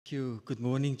Thank you. Good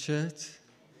morning, church.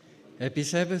 Happy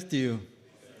Sabbath to you.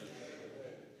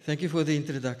 Thank you for the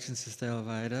introduction, Sister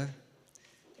Elvira,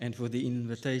 and for the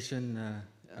invitation,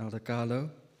 Elder Carlo.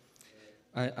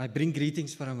 I bring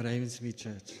greetings from Ravensmead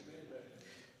Church.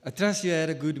 I trust you had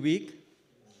a good week.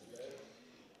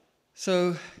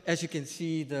 So, as you can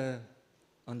see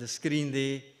on the screen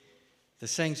there, the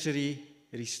sanctuary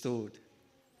restored.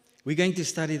 We're going to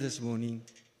study this morning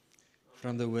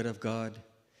from the Word of God.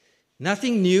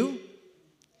 Nothing new.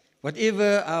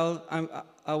 Whatever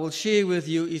I will share with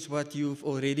you is what you've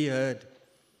already heard.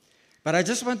 But I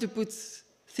just want to put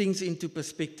things into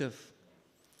perspective.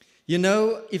 You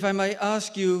know, if I may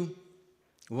ask you,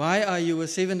 why are you a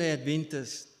Seventh-day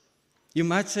Adventist? You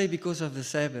might say because of the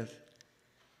Sabbath.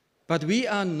 But we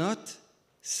are not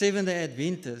Seventh-day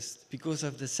Adventists because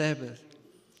of the Sabbath.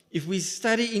 If we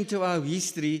study into our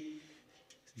history,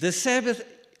 the Sabbath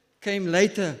came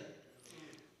later.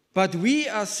 But we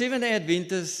are Seventh-day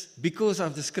Adventists because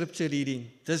of the scripture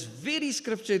reading. This very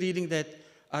scripture reading that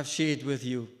I've shared with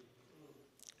you.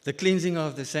 The cleansing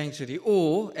of the sanctuary.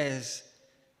 Or, as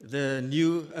the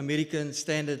New American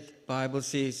Standard Bible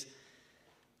says,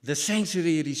 the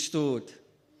sanctuary restored.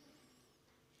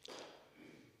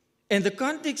 And the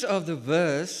context of the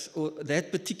verse, or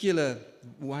that particular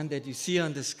one that you see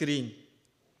on the screen,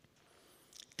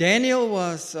 Daniel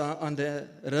was on the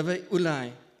river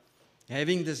Ulai,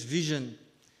 having this vision.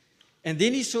 And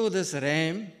then he saw this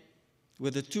ram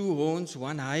with the two horns,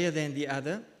 one higher than the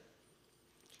other.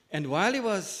 And while he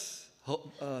was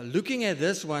looking at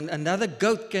this one, another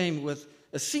goat came with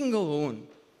a single horn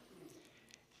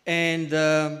and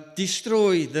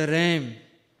destroyed the ram.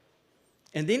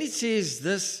 And then it says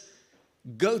this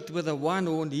goat with a one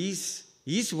horn,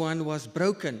 his one was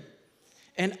broken.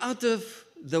 And out of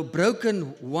the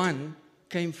broken one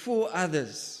came 4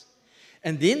 others.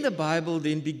 And then the Bible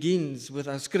then begins with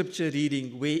our scripture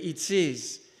reading where it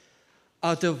says,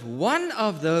 out of one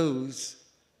of those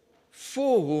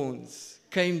 4 horns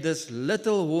came this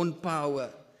little horn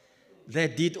power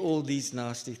that did all these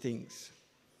nasty things.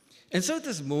 And so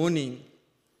this morning,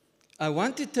 I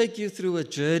want to take you through a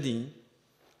journey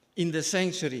in the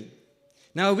sanctuary.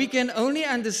 Now, we can only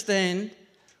understand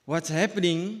what's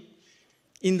happening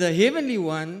in the heavenly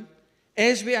one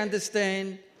as we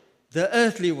understand the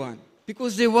earthly one.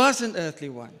 Because there was an earthly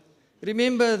one.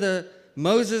 Remember,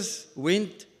 Moses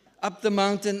went up the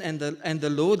mountain and the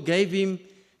Lord gave him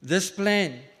this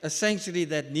plan, a sanctuary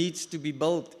that needs to be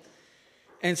built.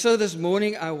 And so this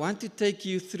morning I want to take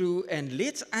you through and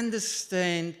let's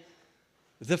understand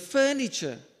the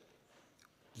furniture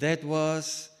that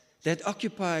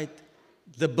occupied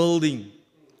the building,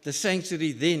 the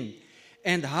sanctuary then,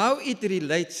 and how it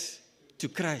relates to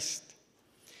Christ.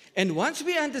 And once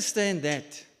we understand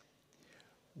that,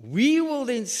 we will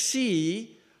then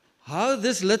see how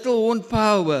this little horn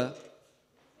power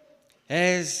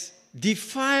has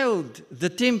defiled the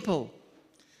temple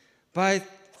by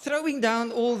throwing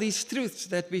down all these truths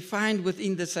that we find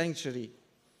within the sanctuary.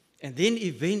 And then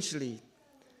eventually,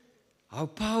 how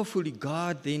powerfully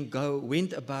God then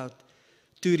went about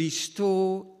to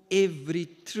restore every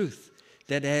truth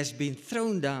that has been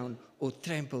thrown down or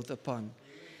trampled upon,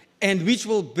 and which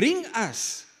will bring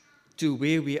us to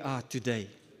where we are today.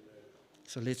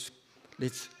 So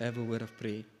let's have a word of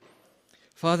prayer.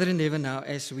 Father in heaven, now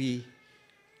as we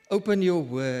open your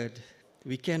word,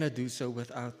 we cannot do so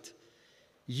without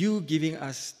you giving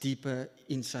us deeper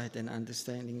insight and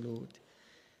understanding, Lord.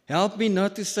 Help me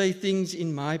not to say things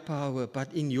in my power,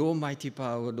 but in your mighty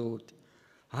power, Lord.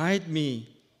 Hide me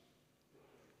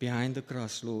behind the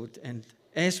cross, Lord. And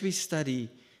as we study,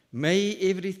 may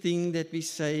everything that we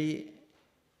say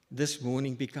this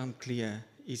morning become clear,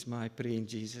 is my prayer in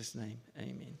Jesus' name.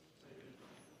 Amen.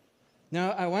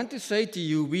 Now, I want to say to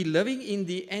you, we're living in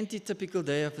the anti-typical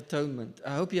Day of Atonement.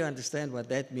 I hope you understand what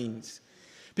that means.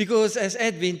 Because as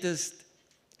Adventists,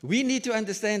 we need to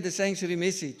understand the sanctuary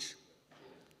message.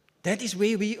 That is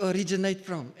where we originate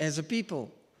from as a people.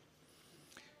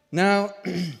 Now,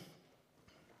 let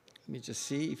me just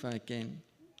see if I can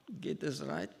get this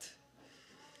right.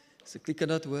 Is the clicker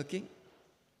not working?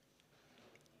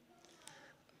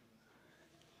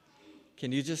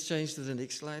 Can you just change to the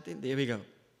next slide? There we go.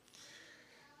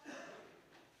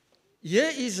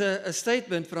 Here is a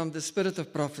statement from the Spirit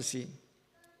of Prophecy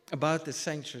about the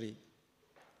sanctuary.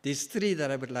 There's 3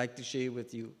 that I would like to share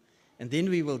with you. And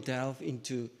then we will delve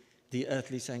into the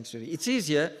earthly sanctuary. It says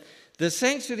here, the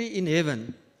sanctuary in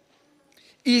heaven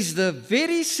is the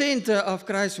very center of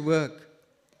Christ's work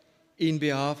in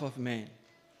behalf of man.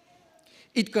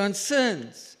 It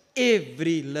concerns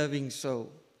every living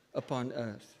soul upon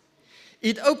earth.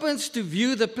 It opens to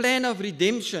view the plan of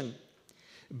redemption,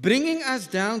 bringing us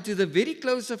down to the very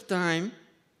close of time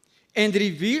and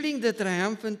revealing the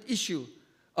triumphant issue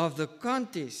of the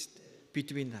contest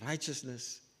between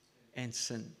righteousness and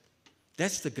sin.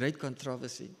 That's the great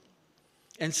controversy.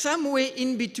 And somewhere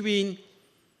in between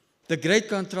the great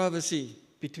controversy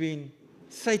between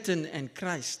Satan and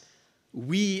Christ,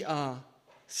 we are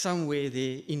somewhere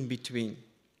there in between.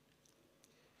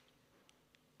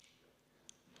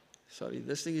 Sorry,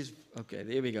 this thing is, okay,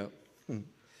 there we go.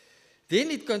 Then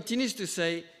it continues to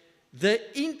say,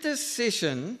 the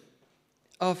intercession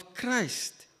of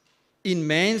Christ in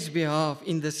man's behalf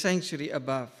in the sanctuary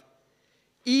above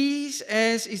is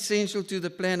as essential to the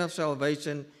plan of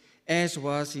salvation as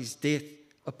was his death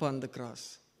upon the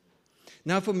cross.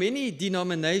 Now, for many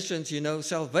denominations,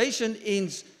 salvation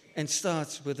ends and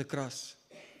starts with the cross.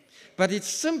 But it's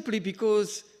simply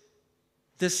because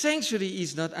the sanctuary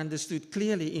is not understood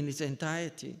clearly in its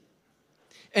entirety.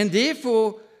 And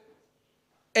therefore,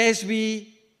 as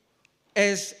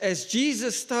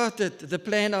Jesus started the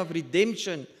plan of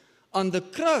redemption on the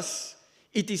cross,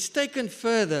 it is taken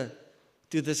further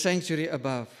to the sanctuary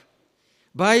above.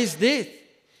 By his death,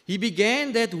 he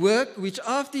began that work which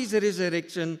after his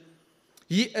resurrection,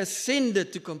 he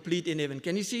ascended to complete in heaven.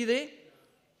 Can you see there?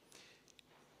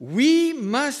 We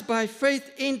must by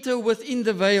faith enter within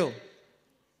the veil,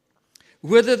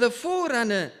 whither the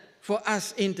forerunner for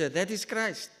us entered, that is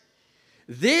Christ.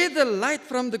 There the light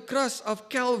from the cross of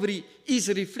Calvary is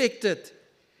reflected.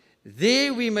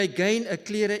 There we may gain a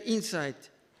clearer insight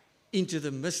into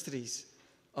the mysteries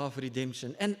of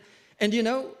redemption. And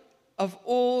of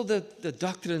all the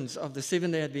doctrines of the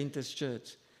Seventh-day Adventist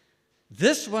Church,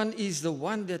 this one is the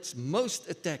one that's most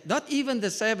attacked. Not even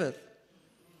the Sabbath,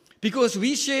 because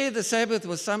we share the Sabbath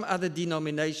with some other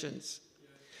denominations.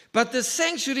 But the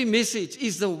sanctuary message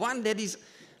is the one that is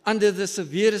under the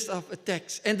severest of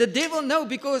attacks. And the devil knows,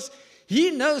 because he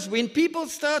knows when people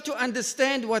start to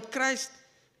understand what Christ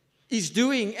is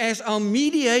doing as our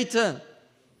mediator,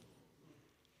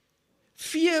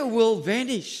 fear will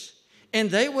vanish, and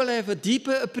they will have a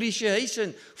deeper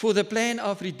appreciation for the plan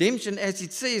of redemption. As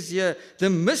it says here, the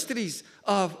mysteries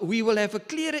of, we will have a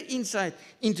clearer insight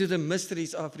into the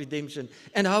mysteries of redemption,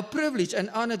 and how privileged and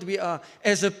honored we are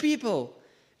as a people,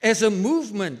 as a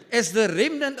movement, as the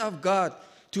remnant of God,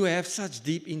 to have such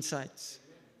deep insights.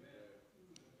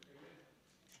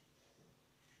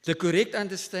 The correct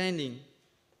understanding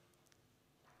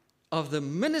of the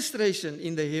ministration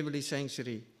in the heavenly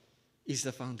sanctuary is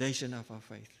the foundation of our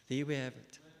faith. There we have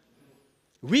it.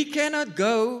 We cannot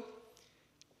go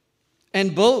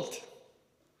and build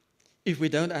if we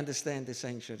don't understand the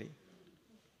sanctuary.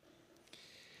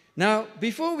 Now,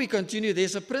 before we continue,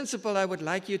 there's a principle I would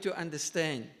like you to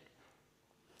understand.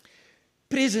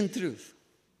 Present truth.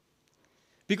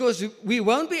 Because we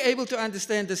won't be able to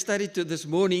understand the study to this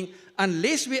morning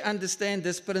unless we understand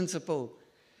this principle.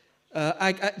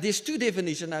 There's two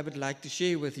definitions I would like to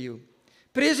share with you.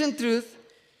 Present truth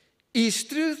is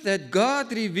truth that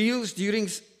God reveals during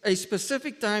a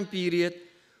specific time period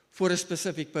for a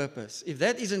specific purpose. If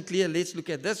that isn't clear, let's look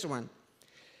at this one.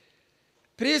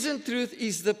 Present truth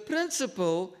is the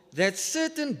principle that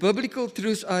certain biblical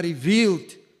truths are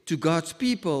revealed to God's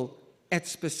people at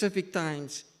specific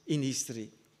times in history.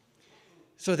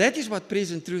 So that is what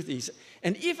present truth is.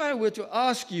 And if I were to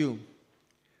ask you,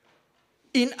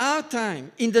 in our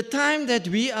time, in the time that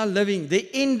we are living, the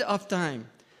end of time,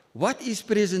 what is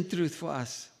present truth for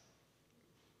us?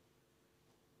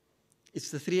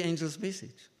 It's the three angels'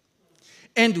 message.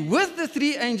 And with the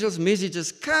three angels'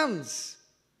 messages comes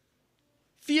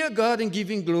fear God and give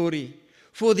Him glory,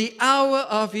 for the hour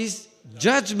of His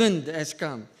judgment has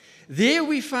come. There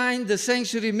we find the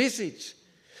sanctuary message.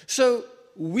 So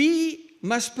we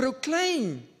must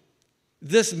proclaim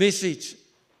this message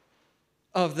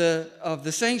of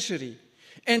the sanctuary.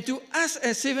 And to us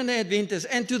as Seventh-day Adventists,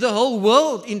 and to the whole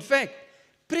world, in fact,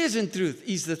 present truth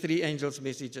is the three angels'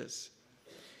 messages.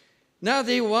 Now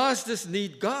there was this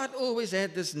need. God always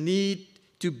had this need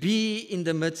to be in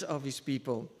the midst of His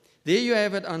people. There you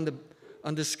have it on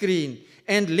the screen.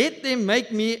 And let them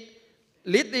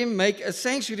make a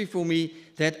sanctuary for me,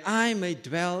 that I may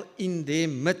dwell in their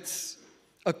midst,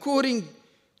 according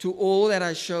to all that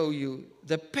I show you,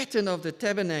 the pattern of the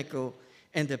tabernacle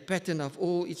and the pattern of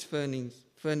all its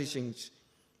furnishings.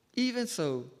 Even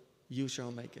so, you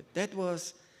shall make it. That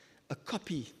was a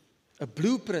copy, a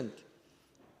blueprint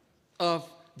of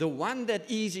the one that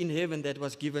is in heaven that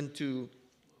was given to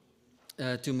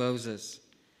Moses.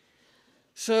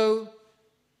 So,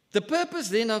 the purpose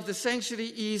then of the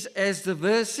sanctuary is, as the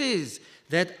verse says,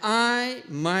 that I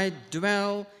might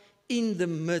dwell in the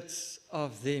midst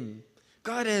of them.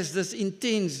 God has this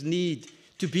intense need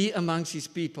to be amongst His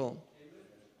people.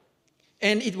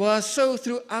 And it was so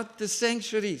throughout the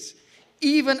sanctuaries,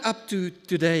 even up to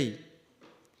today.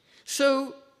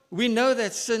 So we know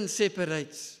that sin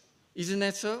separates. Isn't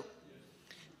that so?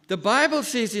 The Bible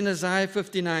says in Isaiah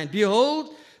 59,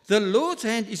 "Behold, the Lord's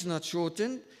hand is not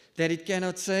shortened, that it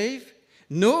cannot save,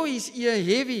 nor his ear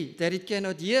heavy, that it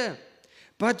cannot hear.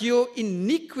 But your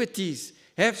iniquities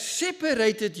have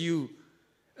separated you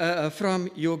from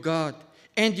your God,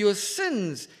 and your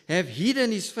sins have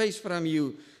hidden His face from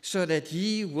you, so that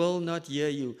He will not hear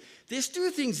you." There's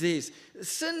two things there.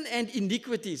 Sin and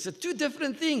iniquities are two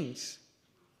different things.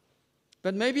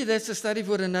 But maybe that's a study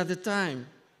for another time.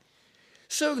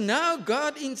 So now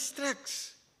God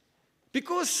instructs,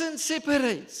 because sin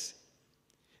separates.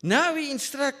 Now He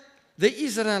instructs the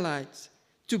Israelites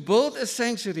to build a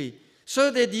sanctuary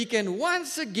so that He can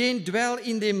once again dwell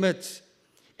in their midst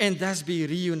and thus be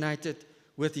reunited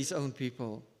with His own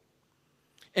people.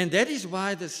 And that is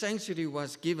why the sanctuary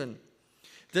was given.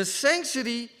 The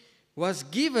sanctuary was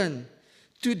given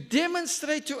to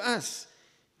demonstrate to us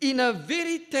in a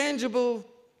very tangible,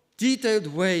 detailed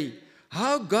way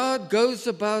how God goes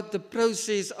about the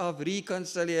process of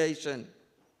reconciliation,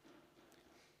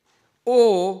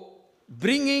 or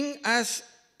bringing us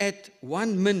at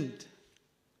one mind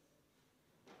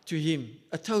to Him.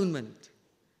 Atonement.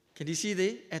 Can you see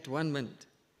there? At one mind.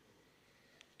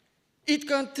 It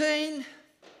contained,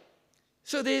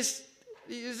 so there's,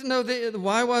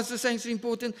 why was the sanctuary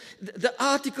important? The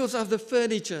articles of the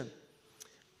furniture.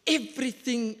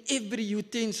 Everything, every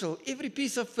utensil, every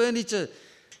piece of furniture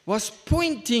was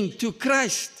pointing to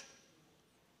Christ.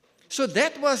 So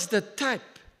that was the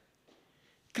type,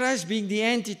 Christ being the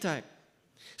antitype.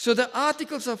 So the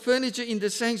articles of furniture in the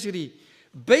sanctuary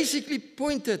basically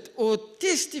pointed or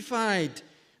testified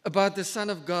about the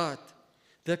Son of God,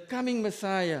 the coming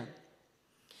Messiah.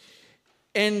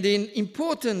 And then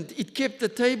important, it kept the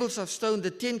tables of stone, the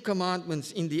 10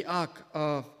 commandments in the Ark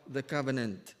of the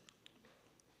Covenant.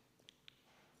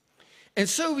 And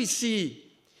so we see,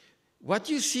 what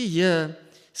you see here,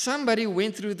 somebody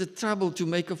went through the trouble to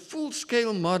make a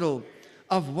full-scale model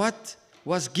of what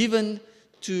was given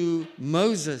to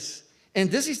Moses.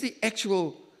 And this is the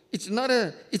actual, it's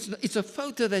a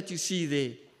photo that you see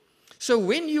there. So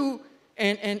when you,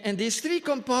 and there's 3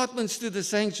 compartments to the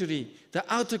sanctuary: the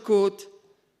outer court,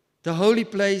 the holy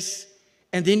place,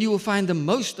 and then you will find the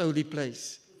most holy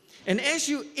place. And as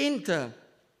you enter,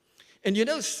 and you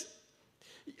know,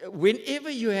 whenever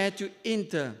you had to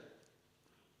enter,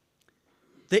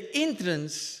 the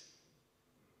entrance,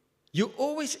 you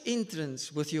always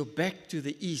entrance with your back to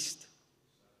the east.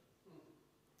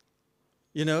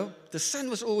 You know, the sun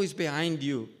was always behind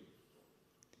you.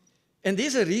 And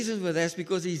there's a reason for that,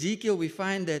 because Ezekiel, we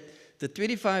find that the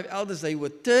 25 elders, they were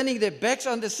turning their backs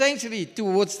on the sanctuary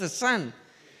towards the sun.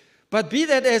 But be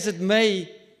that as it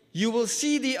may, you will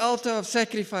see the altar of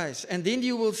sacrifice, and then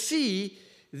you will see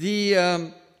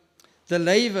the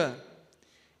laver.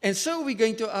 And so we're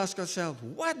going to ask ourselves,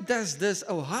 what does this,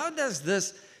 or how does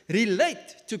this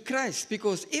relate to Christ?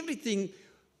 Because everything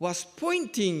was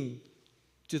pointing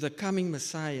to the coming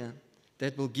Messiah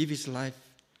that will give His life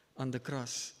on the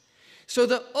cross. So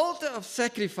the altar of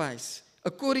sacrifice,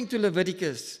 according to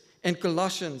Leviticus and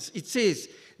Colossians, it says,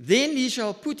 "Then he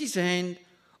shall put his hand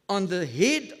on the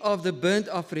head of the burnt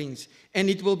offerings, and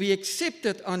it will be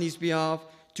accepted on his behalf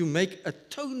to make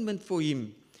atonement for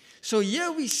him." So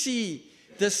here we see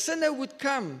the sinner would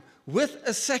come with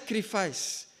a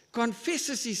sacrifice,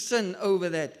 confesses his sin over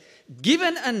that,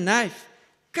 given a knife,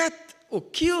 cut or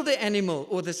kill the animal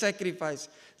or the sacrifice.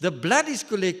 The blood is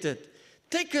collected,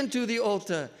 taken to the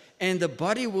altar, and the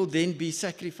body will then be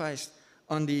sacrificed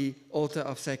on the altar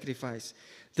of sacrifice.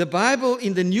 The Bible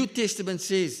in the New Testament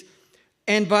says,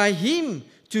 "And by him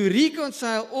to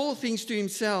reconcile all things to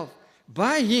himself,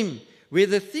 by him,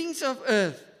 whether things of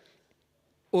earth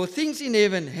or things in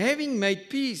heaven, having made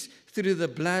peace through the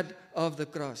blood of the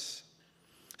cross."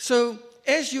 So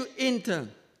as you enter,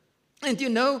 and you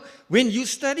know, when you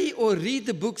study or read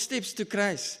the book Steps to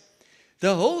Christ,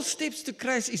 the whole Steps to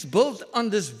Christ is built on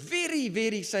this very,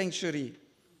 very sanctuary.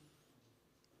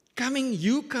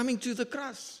 You coming to the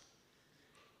cross.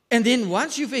 And then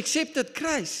once you've accepted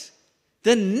Christ,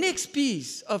 the next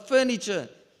piece of furniture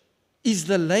is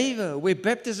the laver, where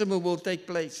baptism will take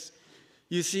place.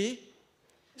 You see?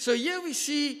 So here we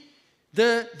see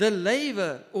the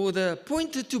laver, or the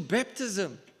pointer to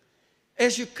baptism.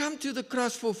 As you come to the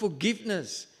cross for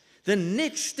forgiveness, the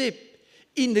next step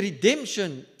in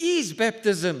redemption is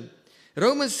baptism.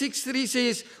 Romans 6:3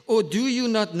 says, "Or do you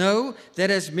not know that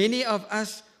as many of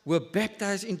us were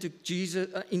baptized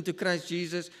into Christ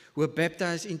Jesus, were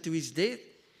baptized into his death.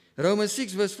 Romans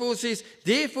 6 verse 4 says,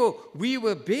 therefore we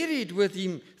were buried with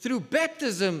him through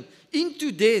baptism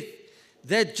into death,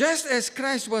 that just as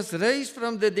Christ was raised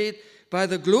from the dead by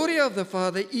the glory of the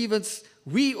Father, even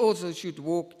we also should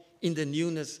walk in the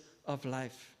newness of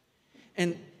life.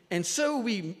 And so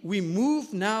we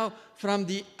move now from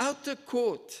the outer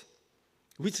court,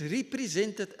 which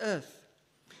represented earth,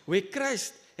 where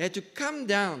Christ had to come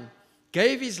down,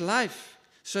 gave his life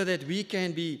so that we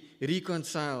can be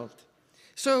reconciled.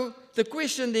 So the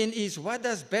question then is, what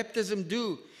does baptism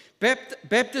do?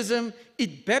 Baptism,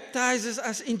 it baptizes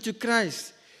us into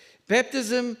Christ.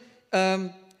 Baptism,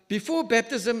 before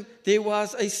baptism, there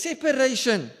was a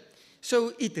separation.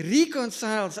 So it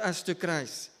reconciles us to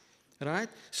Christ, right?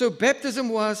 So baptism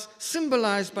was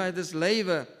symbolized by this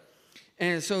laver.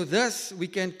 And so thus we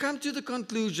can come to the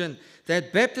conclusion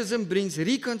that baptism brings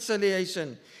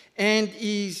reconciliation and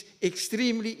is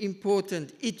extremely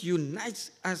important. It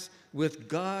unites us with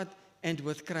God and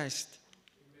with Christ.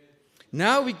 Amen.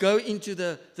 Now we go into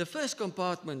the first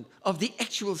compartment of the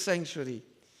actual sanctuary,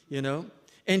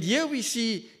 And here we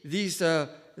see these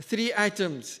three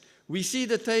items. We see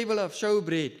the table of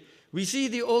showbread. We see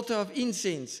the altar of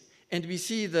incense. And we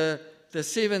see the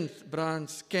seventh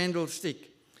bronze candlestick.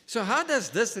 So how does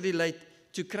this relate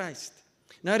to Christ?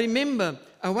 Now remember,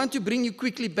 I want to bring you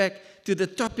quickly back to the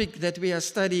topic that we are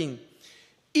studying.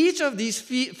 Each of these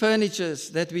furnitures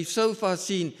that we've so far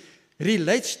seen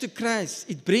relates to Christ.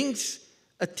 It brings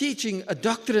a teaching, a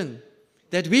doctrine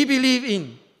that we believe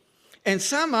in. And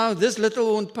somehow this little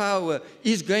horn power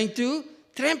is going to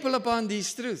trample upon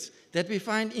these truths that we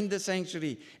find in the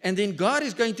sanctuary. And then God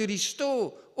is going to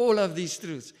restore all of these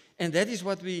truths. And that is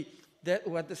what the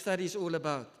study is all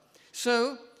about.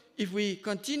 So, if we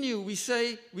continue, we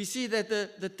see that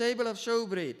the table of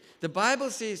showbread, the Bible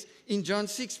says in John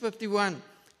 6:51,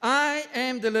 I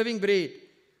am the living bread,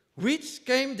 which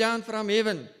came down from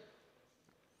heaven.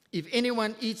 If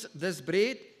anyone eats this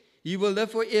bread, he will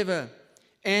live forever.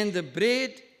 And the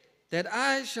bread that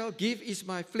I shall give is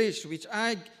my flesh, which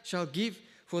I shall give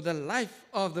for the life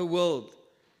of the world.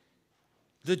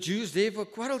 The Jews therefore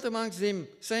quarreled amongst them,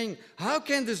 saying, how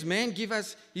can this man give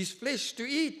us his flesh to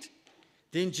eat?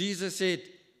 Then Jesus said,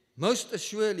 most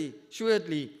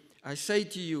assuredly, I say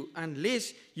to you,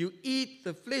 unless you eat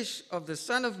the flesh of the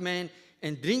Son of Man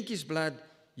and drink his blood,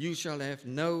 you shall have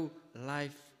no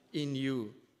life in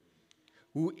you.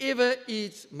 Whoever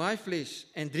eats my flesh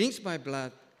and drinks my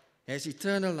blood has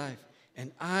eternal life,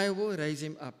 and I will raise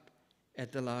him up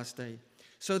at the last day.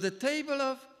 So the table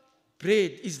of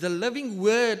bread is the living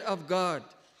word of God,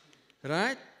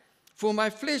 right? For my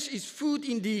flesh is food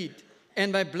indeed,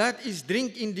 and my blood is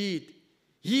drink indeed.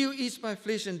 He who eats my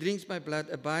flesh and drinks my blood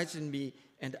abides in me,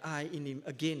 and I in him.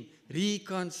 Again,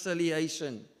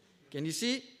 reconciliation. Can you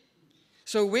see?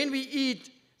 So when we eat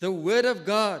the word of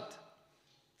God,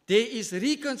 there is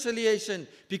reconciliation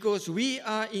because we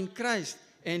are in Christ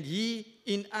and he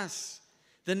in us.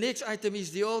 The next item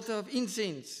is the altar of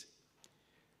incense.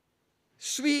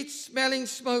 Sweet smelling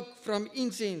smoke from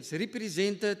incense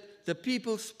represented the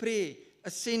people's prayer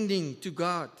ascending to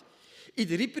God.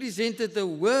 It represented the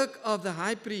work of the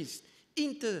high priest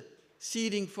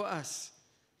interceding for us.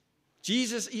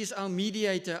 Jesus is our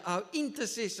mediator, our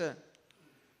intercessor.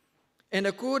 And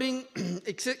according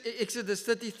Exodus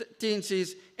 30:10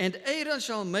 says, and Aaron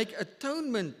shall make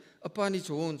atonement upon his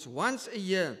horns once a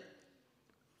year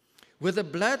with the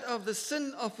blood of the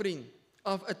sin offering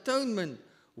of atonement.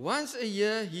 Once a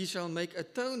year he shall make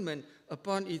atonement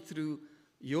upon it through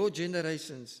your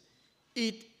generations.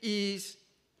 It is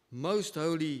most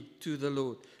holy to the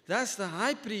Lord. Thus the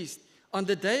high priest on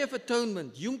the day of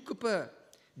atonement, Yom Kippur,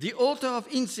 the altar of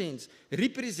incense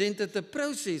represented the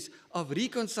process of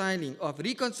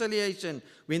reconciliation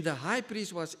when the high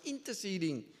priest was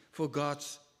interceding for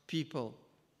God's people.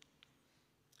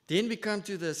 Then we come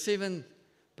to the seventh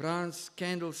bronze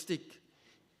candlestick.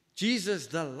 Jesus,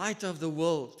 the light of the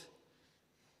world.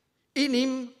 In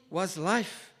him was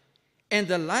life, and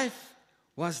the life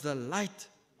was the light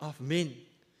of men.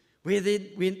 When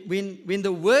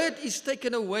the word is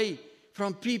taken away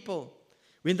from people,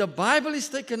 when the Bible is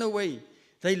taken away,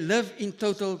 they live in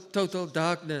total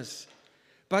darkness.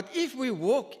 But if we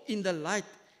walk in the light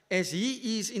as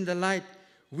he is in the light,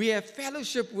 we have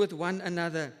fellowship with one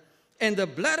another. And the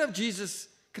blood of Jesus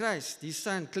Christ, his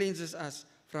Son, cleanses us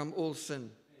from all sin.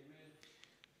 Amen.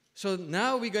 So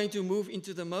now we're going to move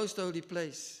into the most holy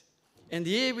place. And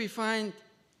here we find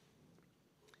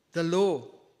the law.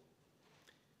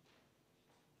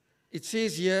 It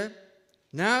says here,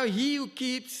 now he who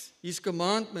keeps his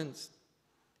commandments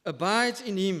abides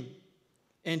in him,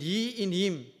 and he in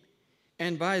him.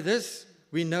 And by this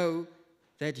we know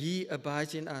that he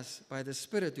abides in us, by the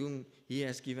Spirit whom he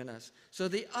has given us. So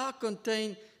the ark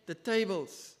contained the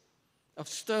tables of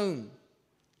stone,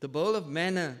 the bowl of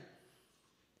manna,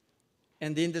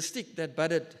 and then the stick that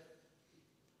budded.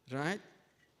 Right?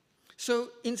 So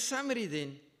in summary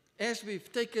then, as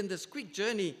we've taken this quick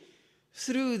journey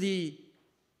through the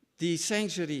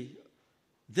sanctuary,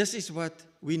 this is what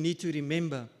we need to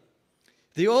remember.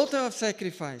 The altar of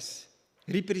sacrifice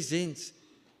represents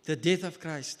the death of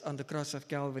Christ on the cross of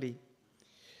Calvary.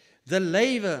 The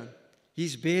laver,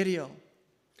 his burial.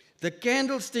 The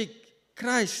candlestick,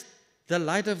 Christ, the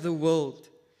light of the world.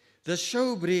 The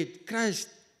showbread, Christ,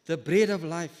 the bread of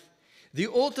life. The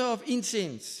altar of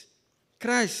incense,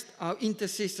 Christ, our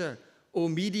intercessor or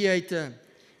mediator.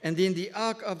 And then the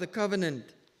ark of the covenant,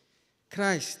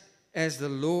 Christ as the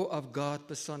law of God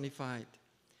personified.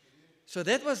 So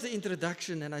that was the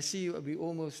introduction, and I see we're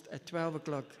almost at 12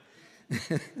 o'clock.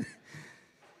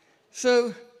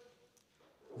 So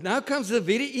now comes the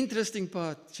very interesting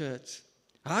part, church.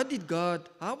 How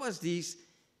was these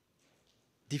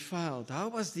defiled? How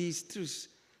was these truths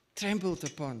trampled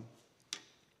upon?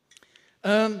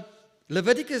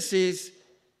 Leviticus says,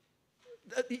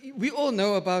 we all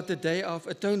know about the Day of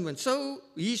Atonement. So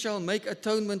he shall make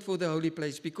atonement for the holy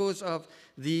place because of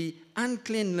the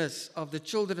uncleanness of the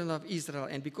children of Israel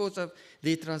and because of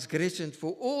their transgression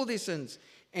for all their sins.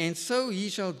 And so he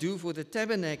shall do for the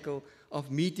tabernacle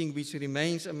of meeting which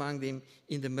remains among them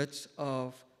in the midst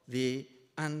of their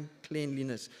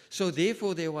uncleanliness. So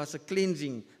therefore there was a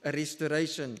cleansing, a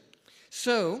restoration.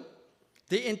 So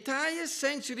the entire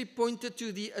sanctuary pointed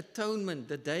to the atonement,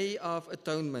 the Day of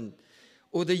Atonement,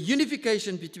 or the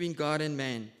unification between God and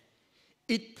man.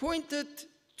 It pointed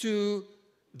to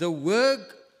the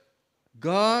work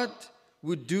God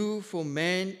would do for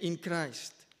man in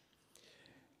Christ.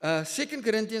 2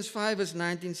 Corinthians 5 verse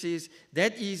 19 says,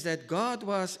 that is that God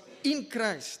was in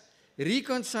Christ,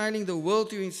 reconciling the world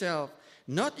to himself,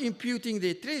 not imputing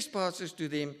their trespasses to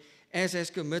them, as has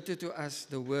committed to us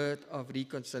the word of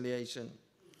reconciliation.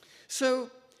 So,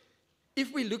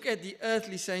 if we look at the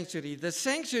earthly sanctuary, the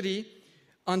sanctuary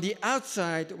on the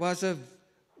outside was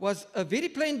a very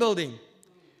plain building,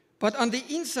 but on the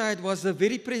inside was the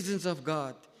very presence of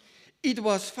God. It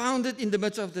was founded in the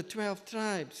midst of the 12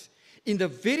 tribes. In the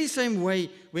very same way,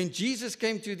 when Jesus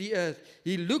came to the earth,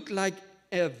 he looked like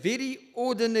a very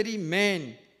ordinary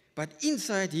man, but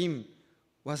inside him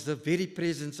was the very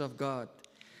presence of God.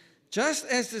 Just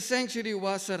as the sanctuary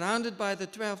was surrounded by the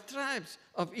 12 tribes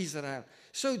of Israel,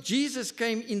 so Jesus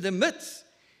came in the midst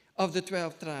of the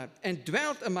 12 tribes and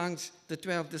dwelt amongst the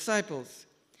 12 disciples.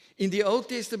 In the Old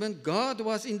Testament, God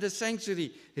was in the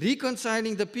sanctuary,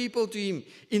 reconciling the people to him.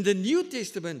 In the New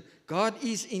Testament, God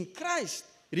is in Christ,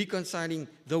 reconciling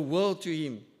the world to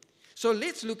him. So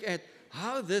let's look at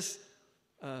how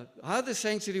the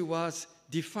sanctuary was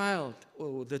defiled,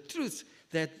 or the truth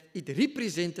that it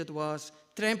represented was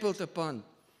trampled upon.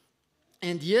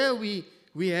 And here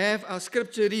we have our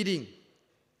scripture reading.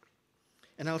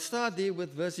 And I'll start there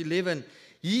with verse 11.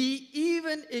 He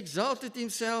even exalted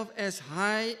himself as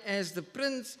high as the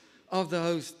prince of the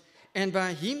host, and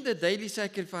by him the daily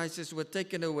sacrifices were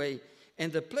taken away,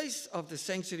 and the place of the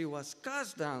sanctuary was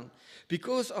cast down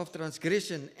because of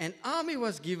transgression. An army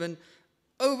was given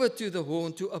over to the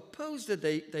horn to oppose the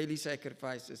daily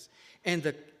sacrifices,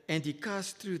 and he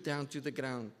cast truth down to the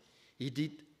ground. He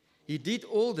did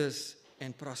all this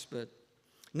and prospered.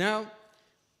 Now,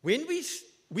 when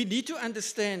we need to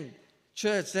understand,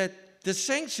 church, that the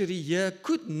sanctuary here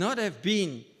could not have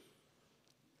been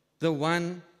the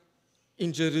one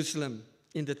in Jerusalem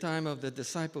in the time of the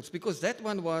disciples, because that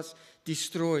one was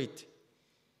destroyed.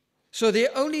 So there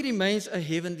only remains a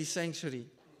heavenly sanctuary.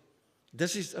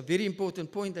 This is a very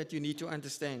important point that you need to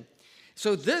understand.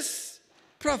 So this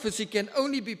prophecy can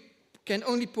only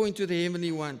point to the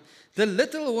heavenly one. The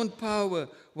little horn power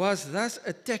was thus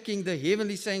attacking the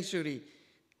heavenly sanctuary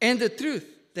and the truth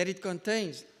that it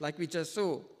contains, like we just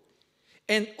saw.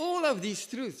 And all of these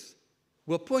truths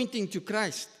were pointing to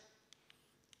Christ.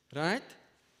 Right?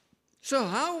 So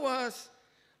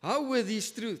how were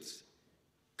these truths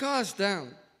cast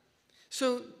down?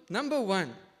 So, number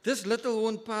one, this little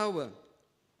horn power,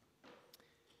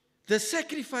 the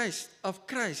sacrifice of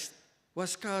Christ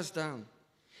was cast down,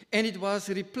 and it was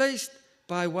replaced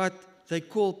by what they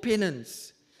call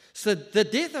penance. So the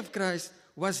death of Christ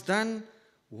was done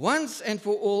once and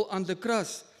for all on the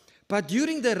cross. But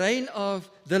during the reign of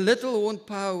the little horn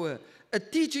power, a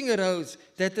teaching arose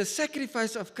that the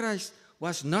sacrifice of Christ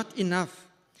was not enough.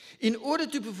 In order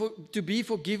to be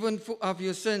forgiven of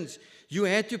your sins, you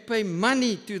had to pay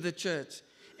money to the church,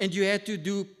 and you had to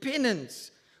do penance,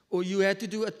 or you had to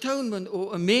do atonement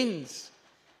or amends.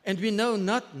 And we know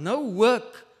no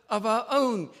work of our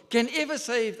own can ever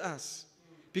save us,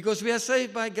 because we are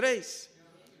saved by grace.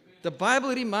 The Bible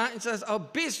reminds us our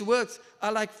best works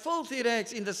are like filthy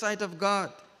rags in the sight of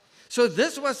God. So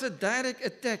this was a direct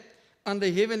attack on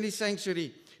the heavenly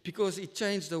sanctuary, because it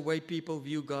changed the way people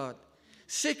view God.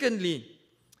 Secondly,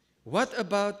 what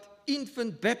about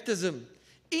infant baptism?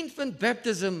 Infant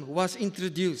baptism was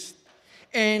introduced,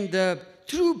 and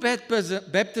true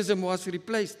baptism was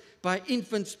replaced by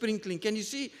infant sprinkling. Can you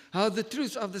see how the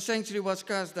truth of the sanctuary was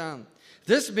cast down?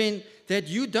 This meant that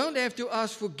you don't have to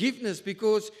ask forgiveness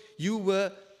because you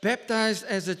were baptized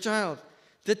as a child.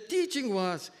 The teaching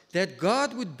was that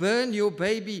God would burn your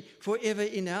baby forever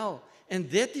in hell. And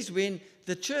that is when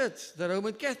the church, the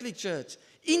Roman Catholic Church,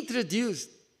 introduced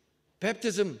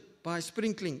baptism by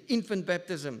sprinkling, infant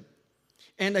baptism.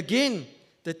 And again,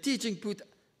 the teaching put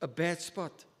a bad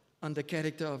spot on the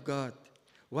character of God.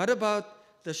 What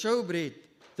about the showbread,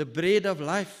 the bread of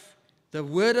life, the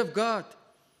Word of God?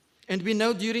 And we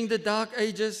know during the Dark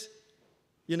Ages,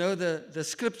 the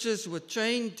scriptures were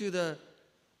chained to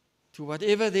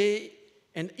whatever they,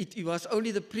 and it was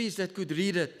only the priest that could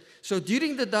read it. So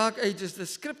during the Dark Ages, the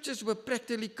scriptures were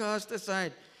practically cast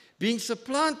aside, being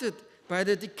supplanted by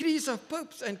the decrees of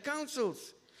popes and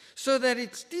councils, so that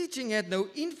its teaching had no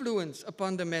influence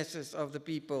upon the masses of the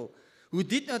people who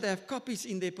did not have copies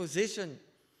in their possession.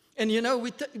 And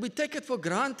we take it for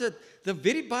granted, the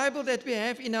very Bible that we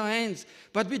have in our hands,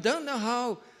 but we don't know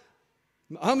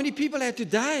how many people had to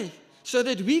die so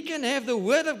that we can have the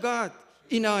Word of God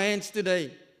in our hands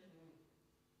today.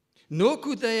 Nor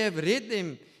could they have read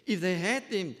them if they had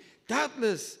them,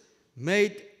 doubtless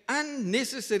made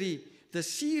unnecessary the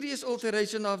serious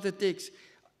alteration of the text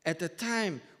at a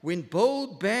time when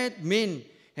bold, bad men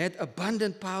had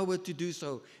abundant power to do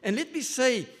so. And let me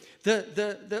say,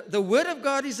 the Word of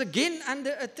God is again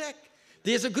under attack.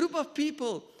 There's a group of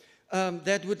people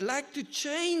that would like to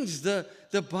change the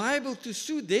Bible to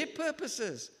suit their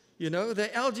purposes. The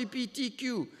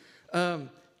LGBTQ,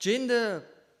 gender,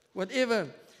 whatever,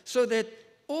 so that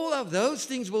all of those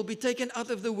things will be taken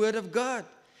out of the Word of God.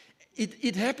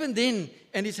 It happened then,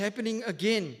 and it's happening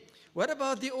again. What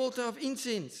about the altar of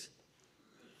incense,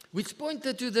 which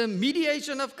pointed to the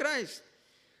mediation of Christ?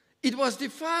 It was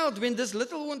defiled when this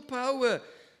little one power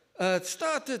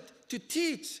started to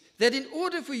teach that in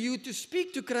order for you to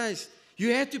speak to Christ,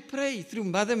 you had to pray through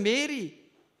Mother Mary.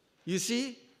 You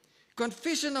see,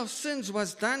 confession of sins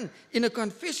was done in a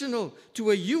confessional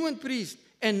to a human priest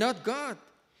and not God,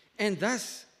 and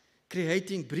thus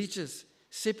creating breaches,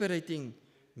 separating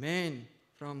man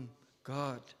from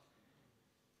God.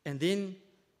 And then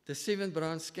the seventh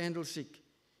branch candlestick.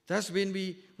 Thus when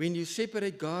you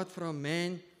separate God from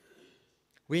man,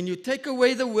 when you take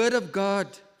away the Word of God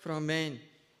from man,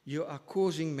 you are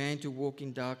causing man to walk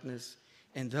in darkness.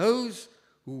 And those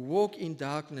who walk in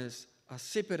darkness are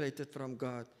separated from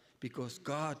God, because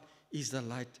God is the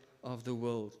light of the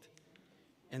world.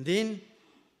 And then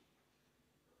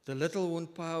the little one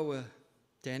power,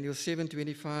 Daniel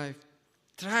 7:25,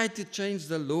 tried to change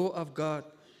the law of God.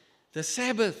 The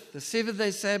Sabbath, the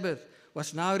seventh-day Sabbath,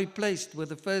 was now replaced with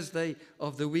the first day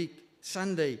of the week,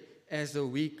 Sunday, as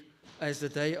the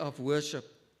day of worship.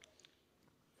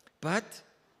 But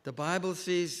the Bible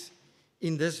says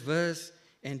in this verse,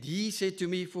 and he said to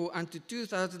me, for unto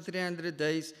 2,300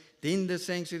 days, then the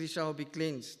sanctuary shall be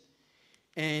cleansed.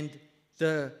 And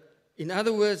in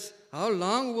other words, how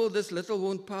long will this little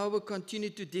horn power continue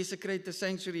to desecrate the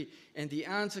sanctuary? And the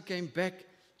answer came back,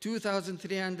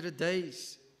 2,300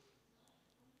 days.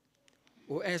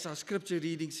 Or as our scripture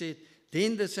reading said,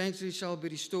 then the sanctuary shall be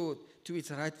restored to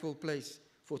its rightful place.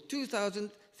 For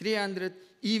 2,300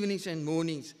 evenings and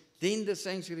mornings, then the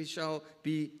sanctuary shall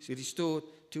be restored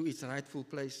to its rightful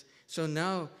place. So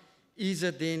now, is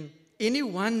it then any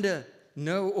wonder?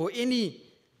 No. Or any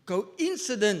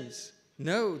coincidence?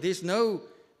 No, there's no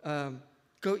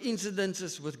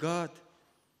coincidences with God.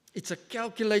 It's a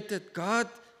calculated. God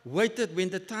waited when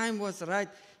the time was right.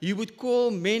 He would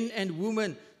call men and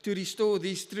women to restore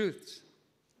these truths.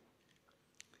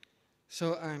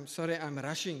 So I'm sorry, I'm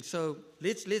rushing. So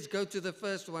let's go to the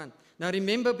first one. Now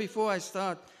remember, before I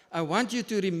start, I want you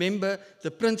to remember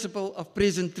the principle of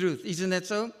present truth. Isn't that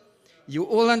so? You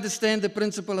all understand the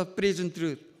principle of present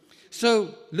truth.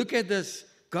 So look at this.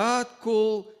 God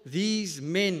called these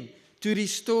men to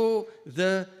restore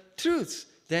the truths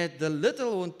that the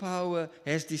little horn power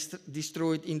has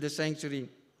destroyed in the sanctuary.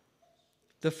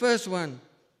 The first one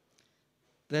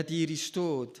that he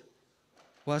restored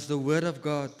was the Word of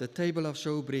God, the table of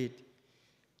showbread.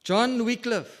 John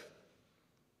Wycliffe,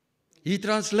 he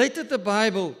translated the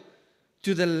Bible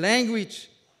to the language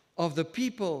of the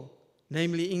people,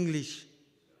 namely English.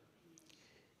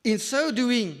 In so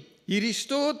doing, he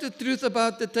restored the truth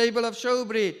about the table of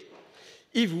showbread.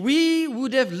 If we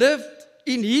would have lived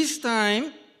in his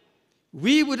time,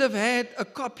 we would have had a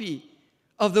copy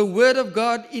of the Word of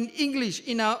God in English,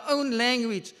 in our own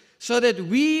language, so that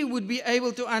we would be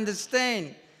able to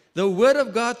understand the Word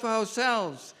of God for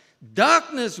ourselves.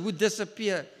 Darkness would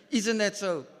disappear. Isn't that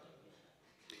so?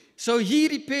 So he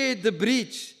repaired the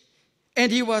breach,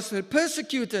 and he was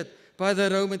persecuted by the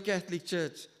Roman Catholic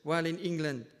Church while in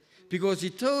England, because he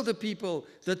told the people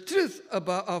the truth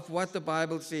of what the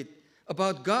Bible said,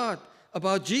 about God,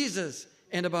 about Jesus,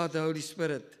 and about the Holy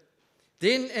Spirit.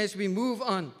 Then as we move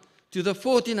on to the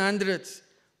 1400s,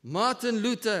 Martin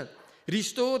Luther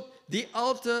restored the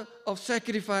altar of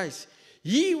sacrifice.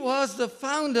 He was the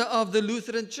founder of the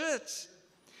Lutheran Church.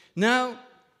 Now,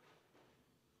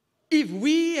 if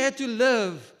we had to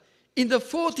live in the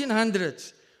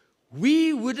 1400s,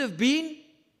 we would have been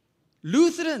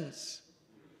Lutherans.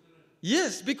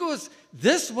 Yes, because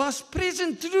this was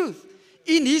present truth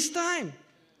in his time.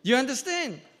 You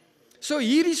understand? So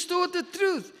he restored the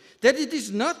truth that it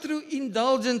is not through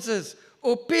indulgences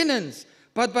or penance,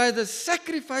 but by the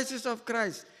sacrifices of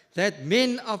Christ that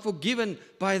men are forgiven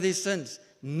by their sins.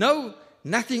 No,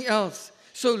 nothing else.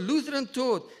 So Lutheran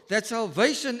taught that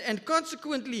salvation and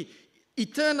consequently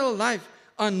eternal life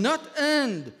are not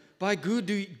earned by good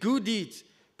deeds,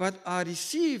 but are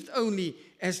received only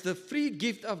as the free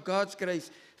gift of God's grace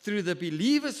through the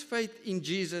believer's faith in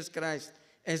Jesus Christ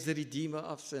as the Redeemer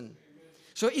of sin.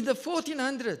 So in the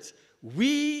 1400s,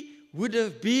 we would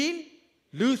have been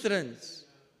Lutherans.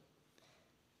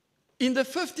 In the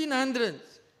 1500s,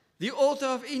 the altar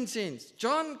of incense,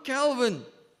 John Calvin,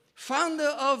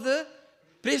 founder of the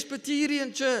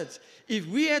Presbyterian Church. If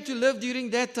we had to live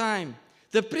during that time,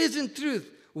 the present truth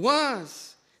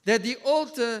was that the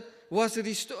altar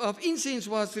of incense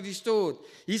was restored.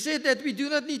 He said that we do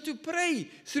not need to pray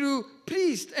through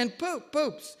priests and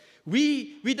popes.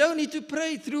 We don't need to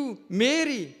pray through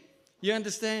Mary. You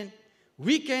understand?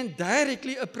 We can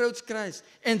directly approach Christ.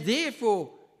 And therefore,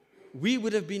 we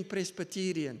would have been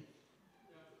Presbyterian.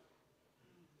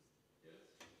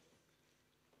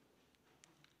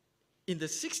 In the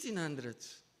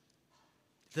 1600s,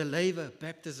 the laver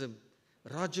baptism,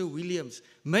 Roger Williams,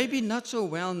 maybe not so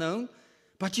well known,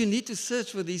 but you need to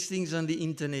search for these things on the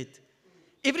internet.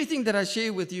 Everything that I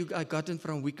share with you, I gotten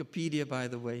from Wikipedia, by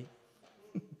the way.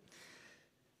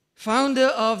 Founder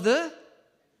of the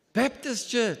Baptist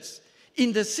Church.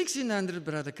 In the 1600s,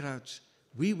 Brother Crouch,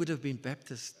 we would have been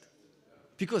Baptist,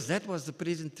 because that was the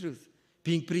present truth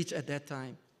being preached at that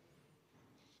time.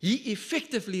 He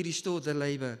effectively restored the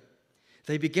laver.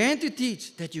 They began to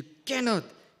teach that you cannot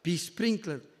be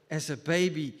sprinkled as a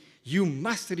baby. You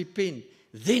must repent,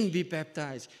 then be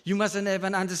baptized. You mustn't have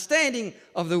an understanding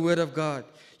of the Word of God.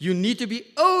 You need to be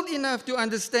old enough to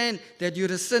understand that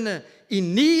you're a sinner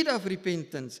in need of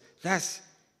repentance. Thus,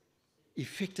 he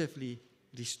effectively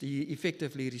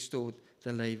restored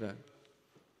the laver.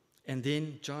 And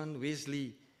then John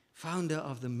Wesley, founder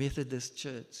of the Methodist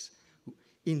Church,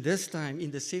 in this time,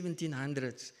 in the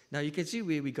 1700s. Now you can see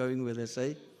where we're going with this,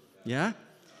 eh? Yeah?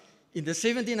 In the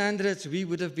 1700s, we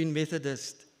would have been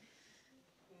Methodist.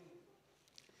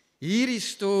 He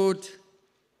restored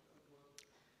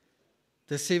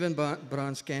the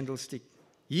 7-branch candlestick.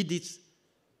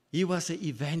 He was an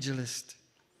evangelist,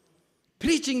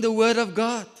 preaching the Word of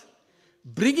God,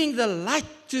 bringing the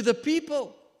light to the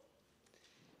people.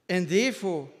 And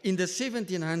therefore, in the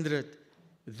 1700s,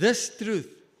 this truth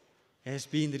has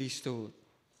been restored.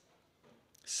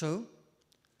 So,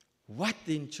 what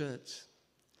then, church,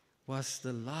 was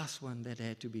the last one that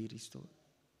had to be restored?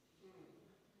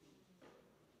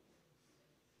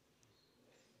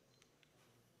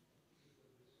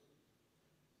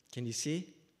 Can you see?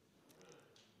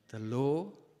 The law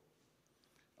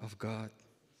of God.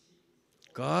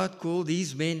 God called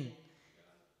these men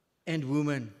and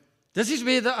women. This is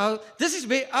where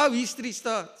our history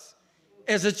starts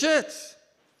as a church.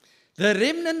 The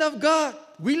remnant of God,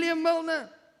 William Milner,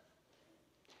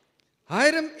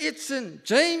 Hiram Edson,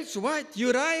 James White,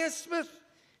 Uriah Smith,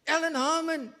 Alan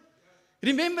Harmon.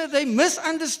 Remember, they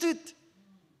misunderstood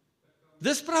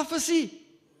this prophecy.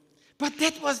 But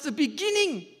that was the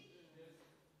beginning.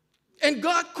 And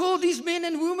God called these men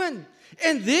and women.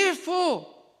 And therefore,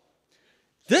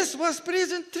 this was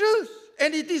present truth.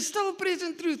 And it is still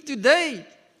present truth today.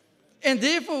 And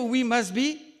therefore, we must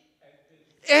be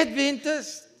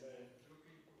Adventist.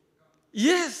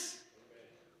 Yes.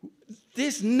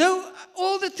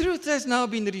 all the truth has now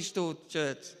been restored,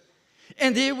 church.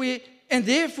 And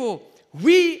therefore,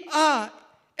 we are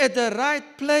at the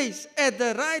right place, at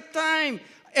the right time,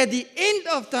 at the end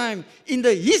of time, in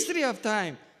the history of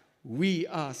time. We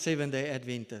are Seventh-day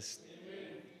Adventists.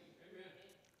 Amen.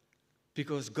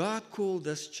 Because God called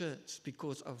this church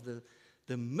because of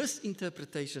the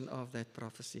misinterpretation of that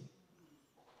prophecy.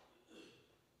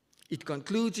 It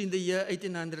concludes in the year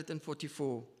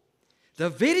 1844. The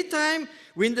very time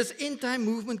when this end-time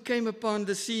movement came upon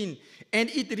the scene, and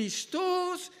it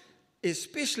restores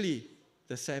especially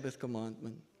the Sabbath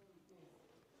commandment.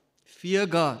 Fear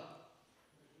God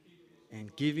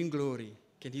and give Him glory.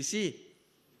 Can you see?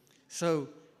 So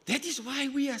that is why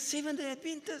we are Seventh-day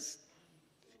Adventists.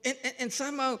 And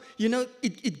somehow,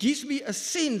 it gives me a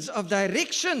sense of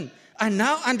direction. I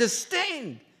now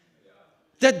understand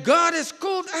that God has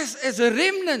called us as a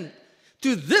remnant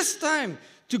to this time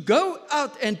to go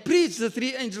out and preach the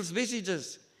three angels'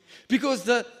 messages. Because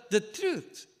the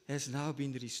truth has now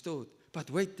been restored. But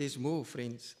wait, there's more,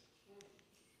 friends.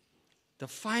 The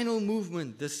final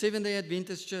movement, the Seventh-day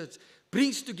Adventist Church,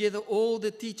 brings together all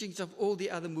the teachings of all the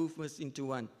other movements into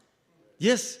one.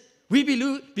 Yes, we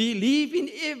believe in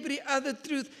every other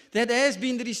truth that has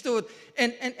been restored.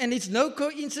 And it's no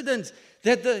coincidence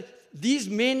that these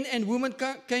men and women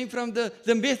came from the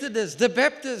Methodists, the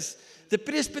Baptists, the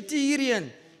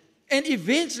Presbyterian, and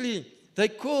eventually they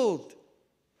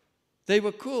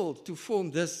were called to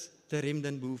form the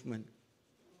remnant movement.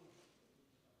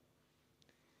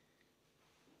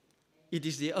 It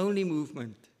is the only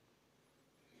movement.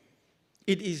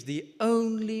 It is the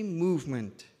only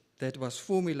movement that was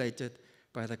formulated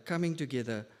by the coming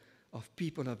together of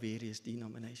people of various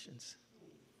denominations.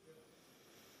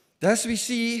 Thus we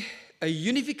see a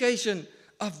unification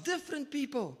of different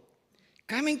people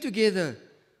coming together,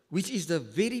 which is the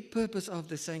very purpose of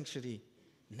the sanctuary,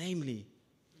 namely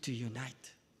to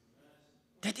unite.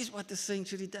 That is what the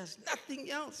sanctuary does, nothing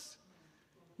else.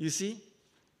 You see?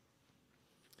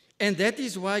 And that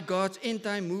is why God's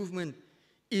end-time movement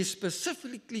is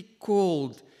specifically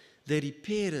called the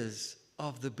repairers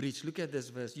of the breach. Look at this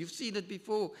verse. You've seen it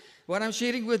before. What I'm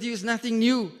sharing with you is nothing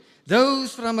new.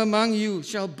 Those from among you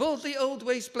shall build the old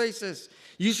waste places.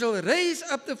 You shall raise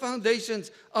up the foundations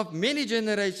of many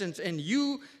generations, and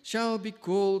you shall be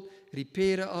called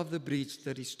repairer of the breach,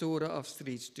 the restorer of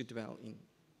streets to dwell in.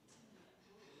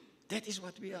 That is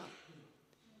what we are.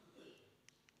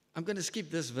 I'm going to skip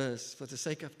this verse for the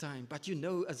sake of time, but you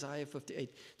know Isaiah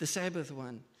 58, the Sabbath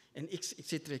one, and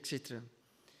etc., etc.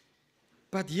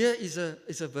 But here is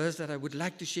a verse that I would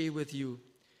like to share with you.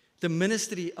 The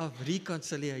ministry of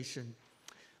reconciliation.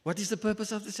 What is the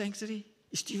purpose of the sanctuary?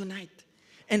 It's to unite.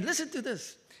 And listen to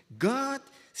this. God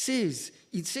says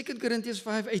in 2 Corinthians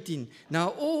 5:18, now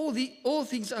all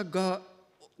things are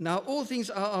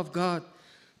of God,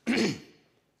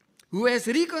 who has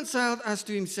reconciled us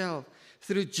to Himself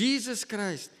through Jesus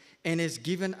Christ and has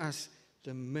given us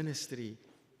the ministry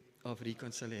of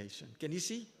reconciliation. Can you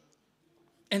see?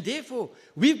 And therefore,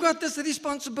 we've got this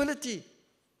responsibility.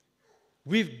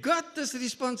 We've got this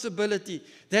responsibility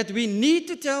that we need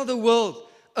to tell the world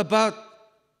about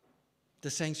the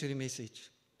sanctuary message.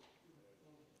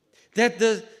 That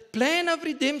the plan of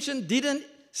redemption didn't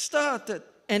start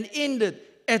and ended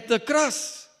at the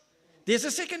cross. There's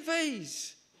a second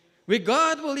phase where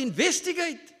God will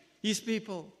investigate His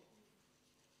people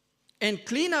and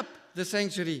clean up the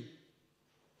sanctuary.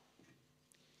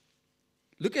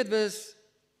 Look at verse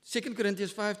 2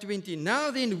 Corinthians 5:20. Now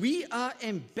then, we are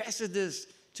ambassadors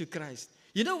to Christ.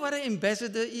 You know what an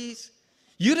ambassador is?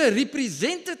 You're a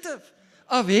representative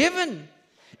of heaven.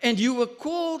 And you were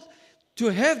called to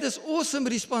have this awesome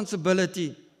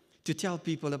responsibility to tell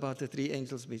people about the three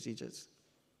angels' messages.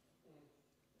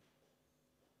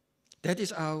 That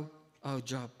is our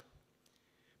job.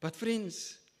 But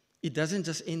friends, it doesn't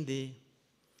just end there.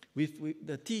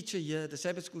 The teacher here, the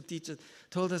Sabbath school teacher,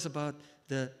 told us about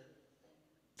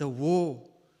the war.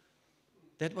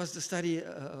 That was the study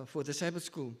for the Sabbath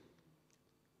school.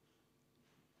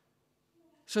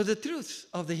 So the truth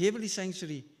of the heavenly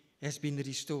sanctuary has been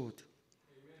restored.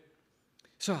 Amen.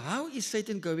 So how is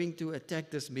Satan going to attack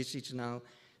this message now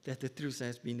that the truth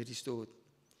has been restored?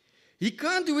 He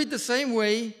can't do it the same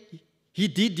way he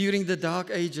did during the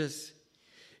Dark Ages.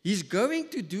 He's going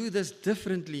to do this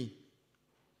differently.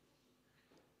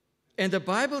 And the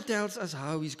Bible tells us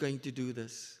how he's going to do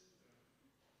this.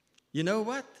 You know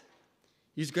what?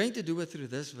 He's going to do it through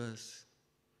this verse.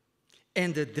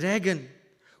 And the dragon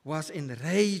was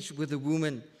enraged with the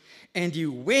woman, and he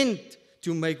went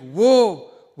to make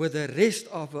war with the rest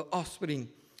of her offspring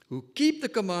who keep the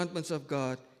commandments of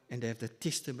God and have the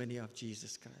testimony of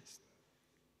Jesus Christ.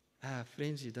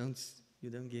 Friends, you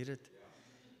don't get it.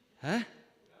 Huh?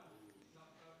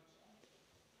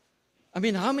 I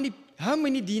mean, how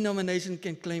many denominations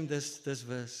can claim this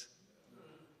verse?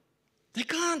 They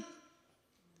can't.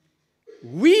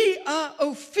 We are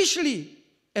officially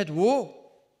at war.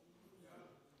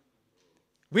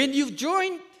 When you've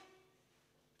joined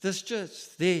this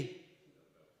church, there,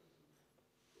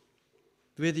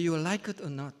 whether you like it or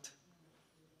not,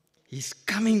 He's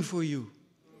coming for you.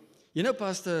 You know,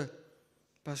 Pastor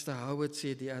Howard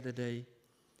said the other day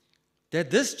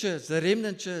that this church, the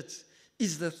remnant church,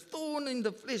 is the thorn in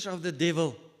the flesh of the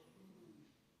devil.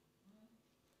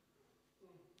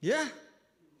 Yeah.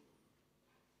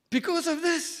 Because of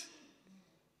this.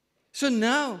 So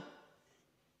now,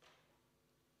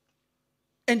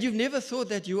 and you've never thought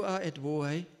that you are at war,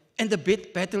 eh? And the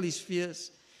battle is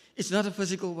fierce. It's not a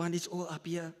physical one, it's all up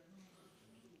here.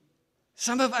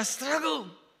 Some of us struggle.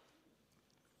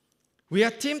 We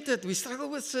are tempted, we struggle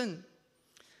with sin.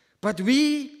 But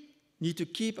we need to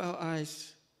keep our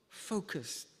eyes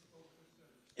focused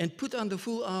and put on the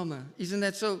full armor. Isn't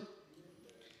that so?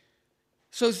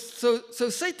 So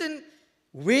Satan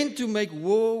went to make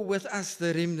war with us,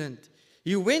 the remnant.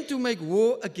 He went to make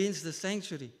war against the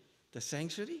sanctuary. The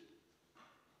sanctuary?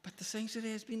 But the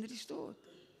sanctuary has been restored.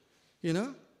 You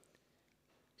know?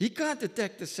 He can't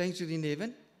attack the sanctuary in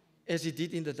heaven as he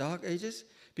did in the dark ages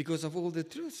because of all the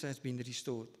truths has been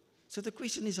restored. So the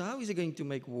question is, how is he going to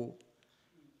make war?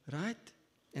 Right?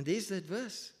 And there's that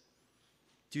verse.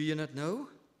 Do you not know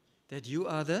that you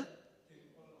are the?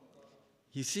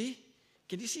 You see?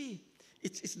 Can you see?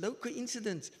 It's no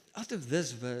coincidence. Out of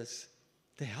this verse,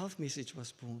 the health message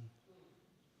was born.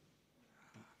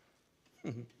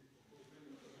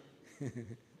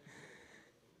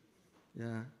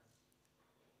 Yeah.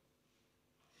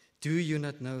 Do you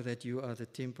not know that you are the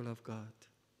temple of God?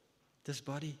 This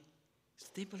body is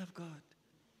the temple of God.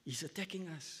 He's attacking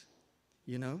us.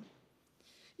 You know?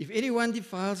 If anyone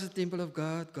defiles the temple of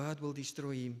God, God will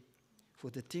destroy him. For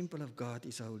the temple of God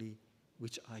is holy,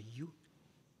 which are you.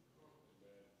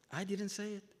 I didn't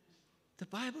say it. The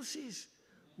Bible says,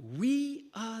 we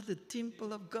are the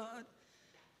temple of God.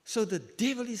 So the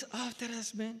devil is after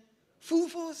us, man. Full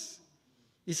force.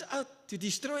 He's out to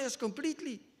destroy us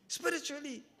completely,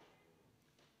 spiritually.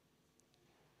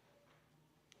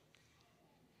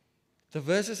 The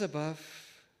verses above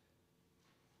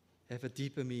have a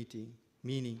deeper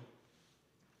meaning.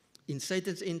 In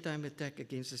Satan's end-time attack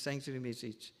against the sanctuary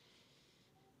message,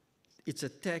 it's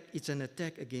an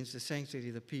attack against the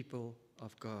sanctuary, the people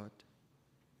of God.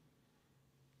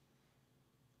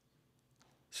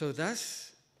 So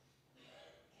thus,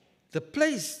 the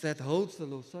place that holds the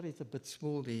law, sorry, it's a bit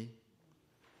small there.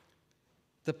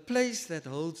 The place that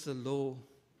holds the law,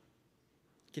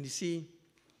 can you see,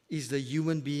 is the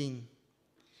human being.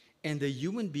 And the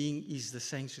human being is the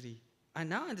sanctuary. I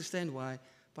now understand why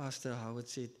Pastor Howard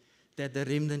said that the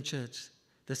remnant church,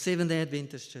 the Seventh-day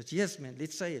Adventist church, yes, man,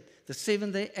 let's say it. The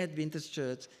Seventh-day Adventist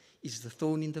church is the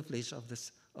thorn in the flesh of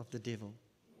the devil.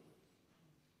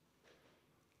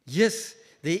 Yes,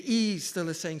 there is still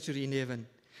a sanctuary in heaven.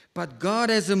 But God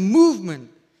has a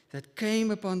movement that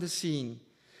came upon the scene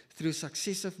through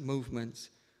successive movements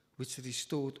which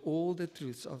restored all the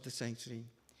truths of the sanctuary.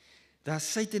 Thus,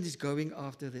 Satan is going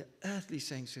after the earthly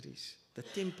sanctuaries, the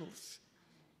temples,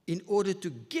 in order to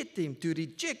get them to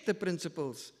reject the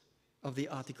principles of the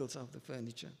articles of the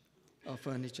furniture.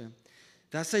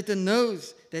 Thus, Satan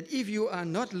knows that if you are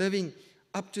not living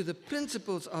up to the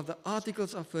principles of the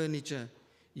articles of furniture,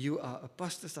 you are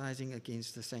apostatizing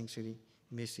against the sanctuary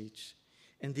message.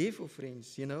 And therefore,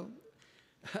 friends, you know,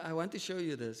 I want to show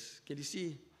you this. Can you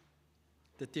see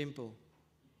the temple?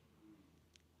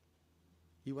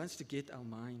 He wants to get our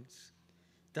minds.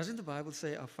 Doesn't the Bible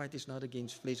say our fight is not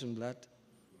against flesh and blood?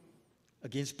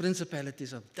 Against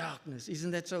principalities of darkness.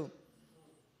 Isn't that so?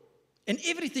 And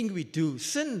everything we do,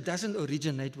 sin doesn't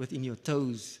originate within your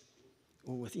toes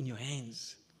or within your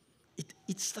hands.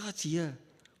 It starts here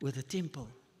with the temple.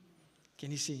 Can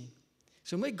you see?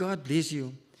 So may God bless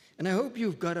you. And I hope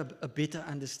you've got a better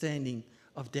understanding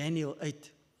of Daniel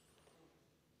 8,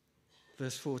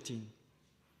 verse 14.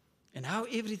 And how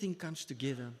everything comes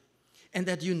together. And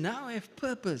that you now have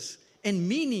purpose and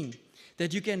meaning.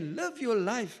 That you can live your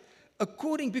life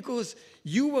because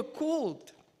you were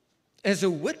called as a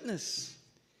witness.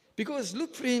 Because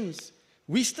look, friends,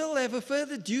 we still have a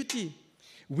further duty.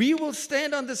 We will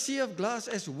stand on the sea of glass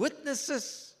as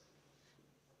witnesses.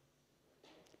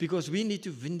 Because we need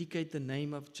to vindicate the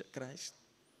name of Christ.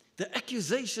 The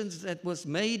accusations that was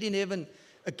made in heaven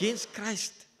against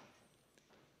Christ.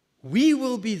 We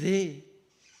will be there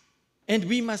And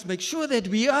we must make sure that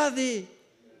we are there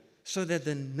so that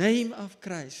the name of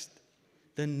Christ,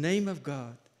 the name of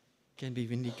God, can be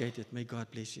vindicated. May God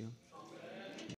bless you.